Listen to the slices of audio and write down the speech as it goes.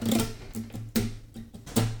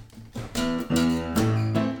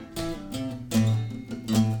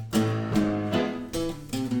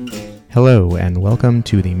Hello, and welcome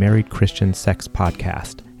to the Married Christian Sex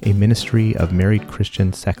Podcast, a ministry of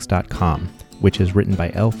marriedchristiansex.com, which is written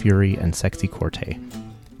by Elle Fury and Sexy Corte.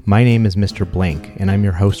 My name is Mr. Blank, and I'm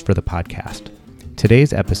your host for the podcast.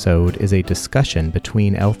 Today's episode is a discussion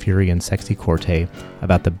between Elle Fury and Sexy Corte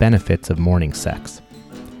about the benefits of morning sex.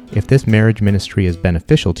 If this marriage ministry is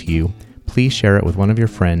beneficial to you, please share it with one of your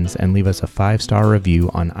friends and leave us a 5-star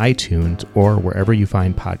review on iTunes or wherever you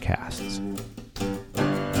find podcasts.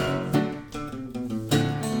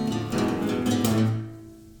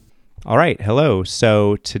 All right, hello.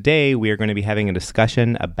 So today we are going to be having a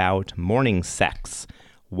discussion about morning sex,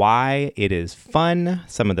 why it is fun,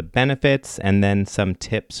 some of the benefits, and then some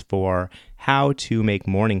tips for how to make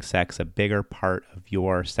morning sex a bigger part of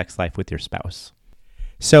your sex life with your spouse.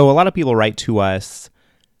 So a lot of people write to us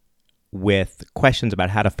with questions about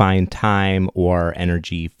how to find time or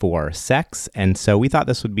energy for sex, and so we thought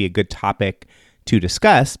this would be a good topic to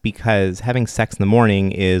discuss because having sex in the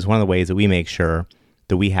morning is one of the ways that we make sure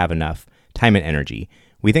that we have enough time and energy.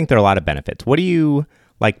 We think there are a lot of benefits. What do you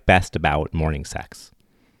like best about morning sex?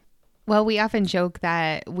 Well, we often joke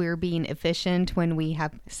that we're being efficient when we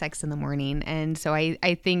have sex in the morning. And so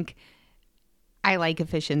I think I like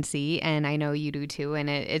efficiency, and I know you do too. And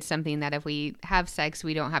it's something that if we have sex,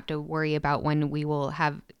 we don't have to worry about when we will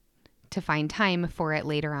have to find time for it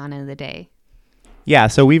later on in the day. Yeah,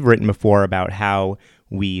 so we've written before about how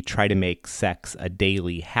we try to make sex a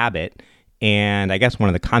daily habit. And I guess one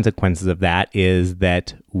of the consequences of that is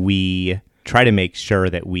that we try to make sure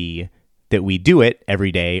that we do it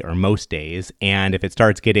every day or most days. And if it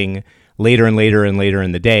starts getting later and later and later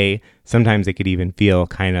in the day, sometimes it could even feel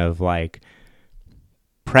kind of like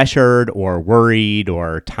pressured or worried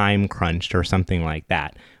or time crunched or something like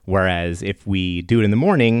that. Whereas if we do it in the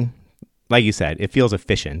morning, like you said, it feels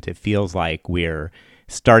efficient. It feels like we're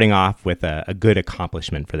starting off with a good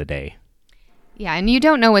accomplishment for the day. Yeah, and you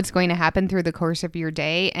don't know what's going to happen through the course of your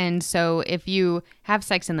day. And so if you have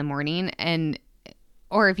sex in the morning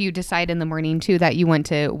or if you decide in the morning too that you want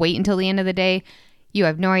to wait until the end of the day, you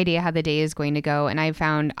have no idea how the day is going to go. And I've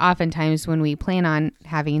found oftentimes when we plan on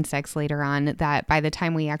having sex later on that by the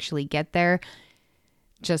time we actually get there,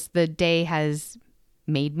 just the day has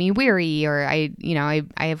made me weary or I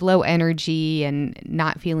have low energy and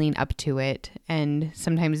not feeling up to it. And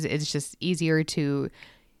sometimes it's just easier to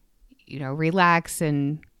relax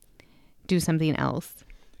and do something else.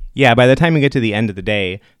 Yeah, by the time you get to the end of the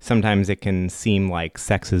day, sometimes it can seem like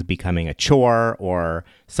sex is becoming a chore or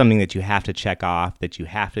something that you have to check off, that you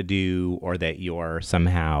have to do, or that you're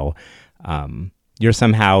somehow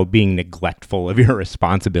being neglectful of your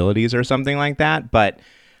responsibilities or something like that. But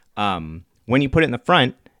when you put it in the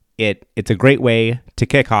front, it's a great way to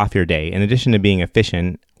kick off your day. In addition to being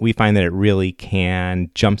efficient, we find that it really can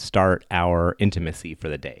jumpstart our intimacy for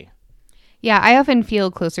the day. Yeah, I often feel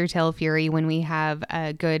closer to Elle Fury when we have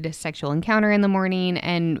a good sexual encounter in the morning,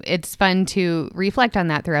 and it's fun to reflect on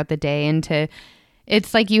that throughout the day and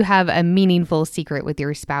it's like you have a meaningful secret with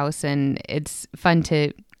your spouse, and it's fun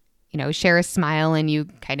to, share a smile and you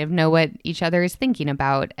kind of know what each other is thinking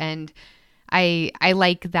about. And I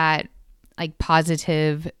like that like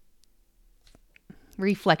positive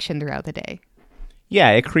reflection throughout the day. Yeah,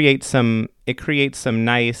 it creates some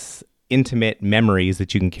nice intimate memories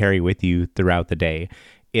that you can carry with you throughout the day.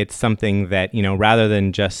 It's something that, rather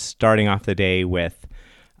than just starting off the day with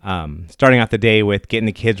getting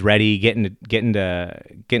the kids ready, getting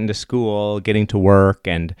to school, getting to work,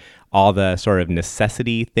 and all the sort of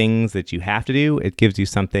necessity things that you have to do, it gives you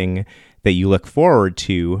something that you look forward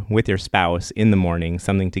to with your spouse in the morning,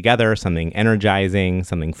 something together, something energizing,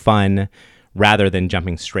 something fun, rather than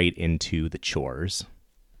jumping straight into the chores.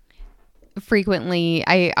 Frequently,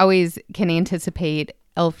 I always can anticipate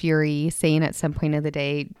Elle Fury saying at some point of the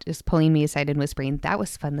day, just pulling me aside and whispering, "That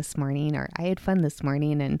was fun this morning," or "I had fun this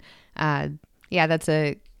morning." And that's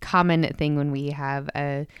a common thing when we have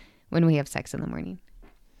sex in the morning.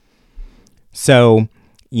 So,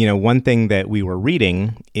 one thing that we were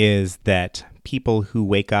reading is that people who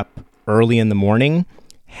wake up early in the morning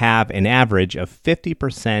have an average of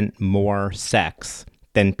 50% more sex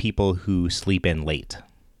than people who sleep in late.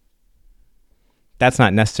 That's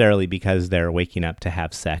not necessarily because they're waking up to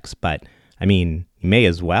have sex, but you may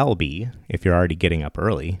as well be if you're already getting up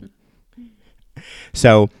early.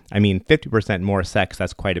 So, 50% more sex,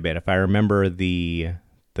 that's quite a bit. If I remember the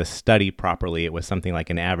study properly, it was something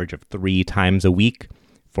like an average of 3 times a week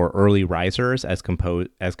for early risers as compared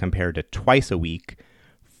to twice a week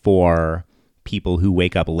for people who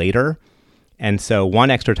wake up later. And so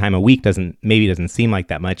one extra time a week doesn't seem like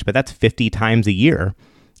that much, but that's 50 times a year.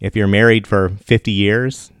 If you're married for 50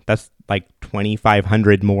 years, that's like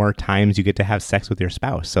 2,500 more times you get to have sex with your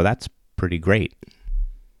spouse. So that's pretty great.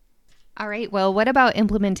 All right. Well, what about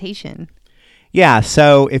implementation? Yeah,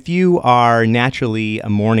 so if you are naturally a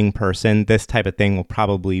morning person, this type of thing will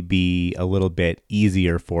probably be a little bit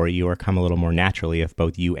easier for you or come a little more naturally if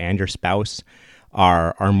both you and your spouse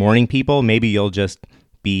are morning people. Maybe you'll just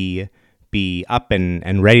be up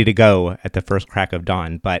and ready to go at the first crack of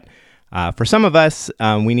dawn. But for some of us,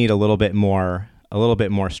 we need a little bit more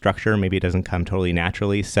structure. Maybe it doesn't come totally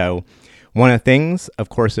naturally. So one of the things, of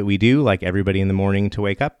course, that we do, like everybody in the morning to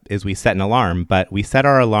wake up, is we set an alarm. But we set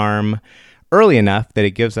our alarm early enough that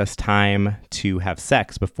it gives us time to have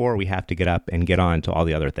sex before we have to get up and get on to all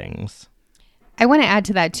the other things. I want to add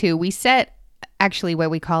to that too. We set actually what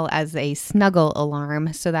we call as a snuggle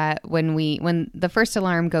alarm, so that when the first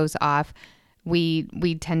alarm goes off, we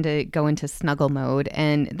tend to go into snuggle mode,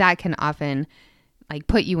 and that can often like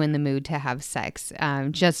put you in the mood to have sex.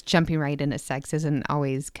 Just jumping right into sex isn't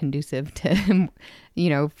always conducive to,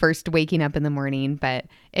 first waking up in the morning. But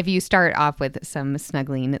if you start off with some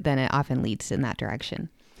snuggling, then it often leads in that direction.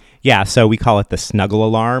 Yeah, so we call it the snuggle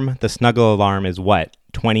alarm. The snuggle alarm is what,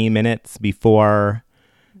 20 minutes before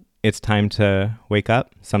it's time to wake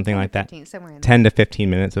up? Something like that. 10 to 15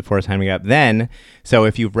 minutes before it's time to wake up. Then, so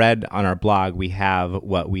if you've read on our blog, we have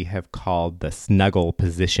what we have called the snuggle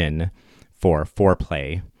position for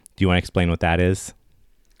foreplay. Do you want to explain what that is?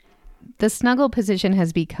 The snuggle position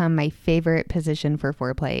has become my favorite position for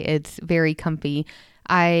foreplay. It's very comfy.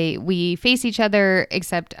 We face each other,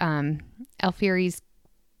 except Alfieri's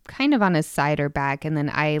kind of on his side or back, and then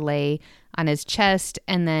I lay on his chest,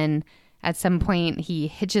 and then at some point he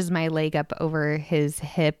hitches my leg up over his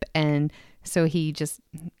hip, and so he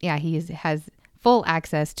has full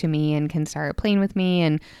access to me and can start playing with me,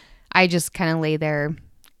 and I just kind of lay there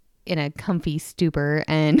in a comfy stupor,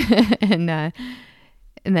 and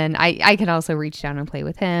and then I can also reach down and play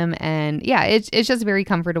with him, and yeah, it's just very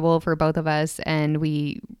comfortable for both of us, and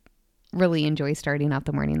we really enjoy starting off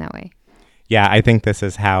the morning that way. Yeah, I think this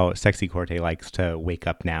is how Sexy Corte likes to wake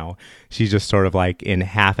up now. She's just sort of like in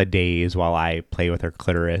half a daze while I play with her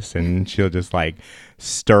clitoris, and she'll just like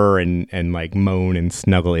stir and like moan and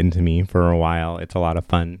snuggle into me for a while. It's a lot of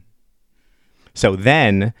fun. So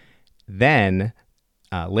then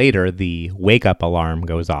later, the wake-up alarm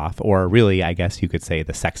goes off, or really, I guess you could say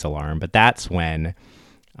the sex alarm. But that's when,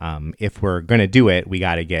 if we're going to do it, we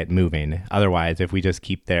got to get moving. Otherwise, if we just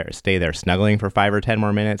stay there snuggling for 5 or 10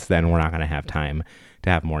 more minutes, then we're not going to have time to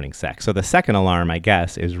have morning sex. So the second alarm, I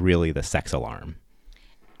guess, is really the sex alarm.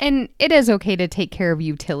 And it is okay to take care of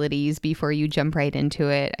utilities before you jump right into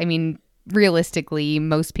it. I mean, realistically,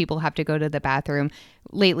 most people have to go to the bathroom.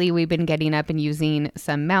 Lately, we've been getting up and using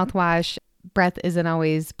some mouthwash. Breath isn't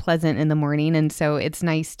always pleasant in the morning, and so it's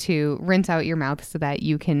nice to rinse out your mouth so that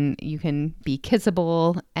you can be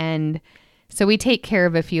kissable. And so we take care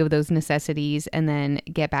of a few of those necessities and then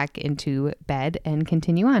get back into bed and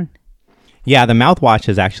continue on. Yeah, the mouthwash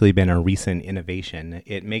has actually been a recent innovation.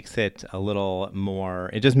 It makes it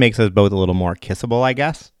it just makes us both a little more kissable, I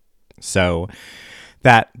guess. So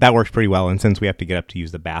that works pretty well. And since we have to get up to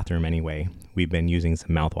use the bathroom anyway, we've been using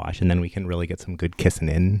some mouthwash, and then we can really get some good kissing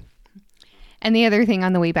in. And the other thing,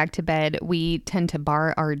 on the way back to bed, we tend to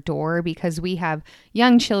bar our door because we have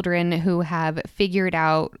young children who have figured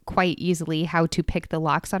out quite easily how to pick the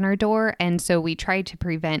locks on our door. And so we try to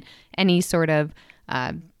prevent any sort of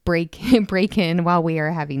break in while we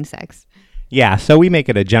are having sex. Yeah, so we make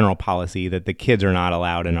it a general policy that the kids are not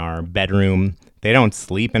allowed in our bedroom. They don't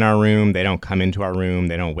sleep in our room. They don't come into our room.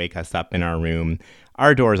 They don't wake us up in our room.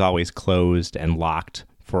 Our door is always closed and locked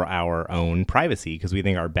for our own privacy, because we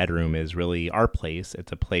think our bedroom is really our place.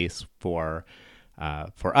 It's a place for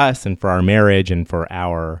us and for our marriage and for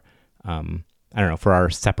our, for our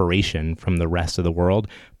separation from the rest of the world.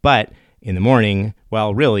 But in the morning,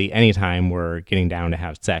 well, really, anytime we're getting down to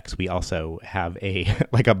have sex, we also have a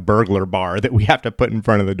burglar bar that we have to put in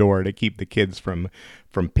front of the door to keep the kids from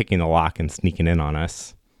picking the lock and sneaking in on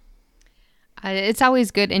us. It's always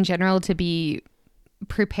good in general to be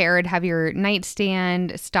prepared, have your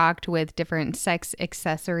nightstand stocked with different sex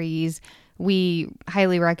accessories. We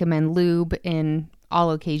highly recommend lube in all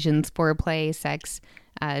occasions, foreplay, sex.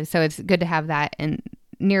 So it's good to have that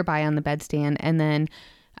nearby on the bedstand. And then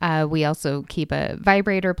we also keep a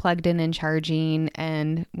vibrator plugged in and charging,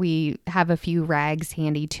 and we have a few rags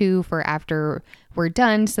handy too for after we're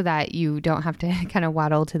done, so that you don't have to kind of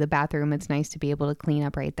waddle to the bathroom. It's nice to be able to clean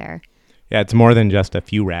up right there. Yeah, it's more than just a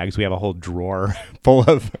few rags. We have a whole drawer full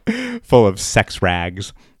of sex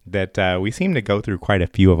rags that we seem to go through quite a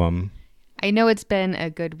few of them. I know it's been a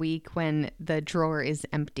good week when the drawer is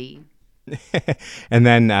empty. And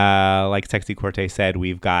then, like Sexy Corte said,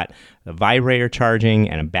 we've got a vibrator charging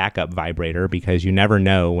and a backup vibrator because you never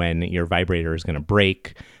know when your vibrator is going to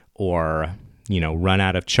break or, run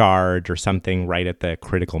out of charge or something right at the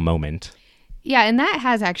critical moment. Yeah, and that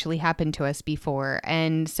has actually happened to us before.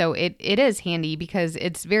 And so it is handy because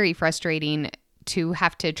it's very frustrating to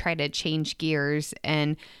have to try to change gears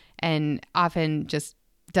and often just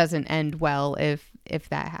doesn't end well if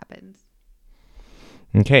that happens.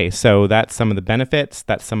 Okay, so that's some of the benefits.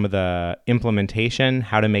 That's some of the implementation,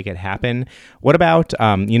 how to make it happen. What about,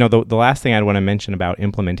 the last thing I'd want to mention about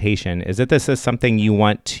implementation is that this is something you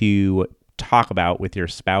want to talk about with your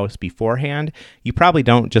spouse beforehand. You probably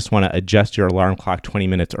don't just want to adjust your alarm clock 20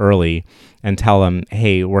 minutes early and tell them,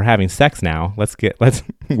 hey, we're having sex now. Let's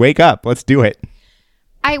wake up. Let's do it.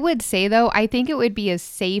 I would say, though, I think it would be a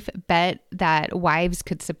safe bet that wives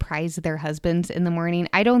could surprise their husbands in the morning.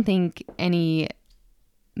 I don't think any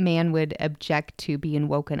man would object to being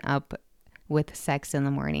woken up with sex in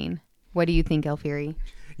the morning. What do you think, Alfieri?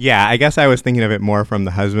 Yeah, I guess I was thinking of it more from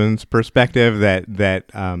the husband's perspective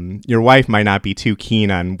that your wife might not be too keen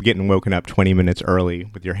on getting woken up 20 minutes early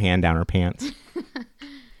with your hand down her pants.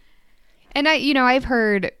 And I've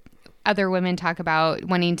heard other women talk about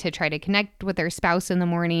wanting to try to connect with their spouse in the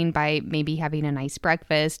morning by maybe having a nice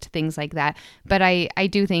breakfast, things like that. But I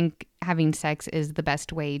do think having sex is the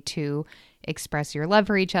best way to express your love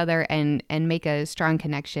for each other and make a strong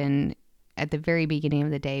connection at the very beginning of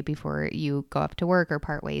the day before you go up to work or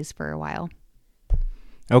part ways for a while.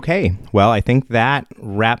 Okay, well, I think that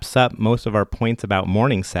wraps up most of our points about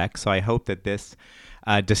morning sex. So I hope that this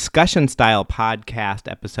discussion-style podcast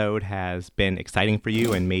episode has been exciting for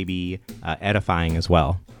you and maybe edifying as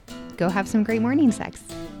well. Go have some great morning sex.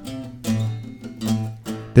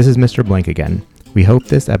 This is Mr. Blank again. We hope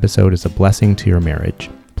this episode is a blessing to your marriage.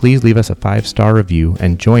 Please leave us a 5-star review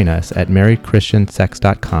and join us at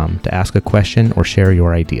marriedchristiansex.com to ask a question or share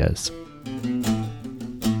your ideas.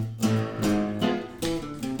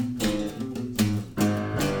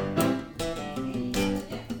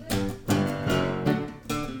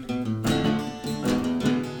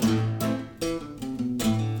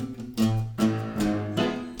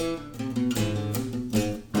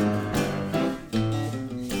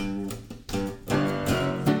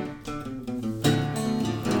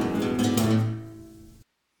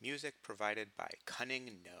 Music provided by Cunning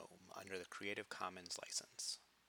Gnome under the Creative Commons license.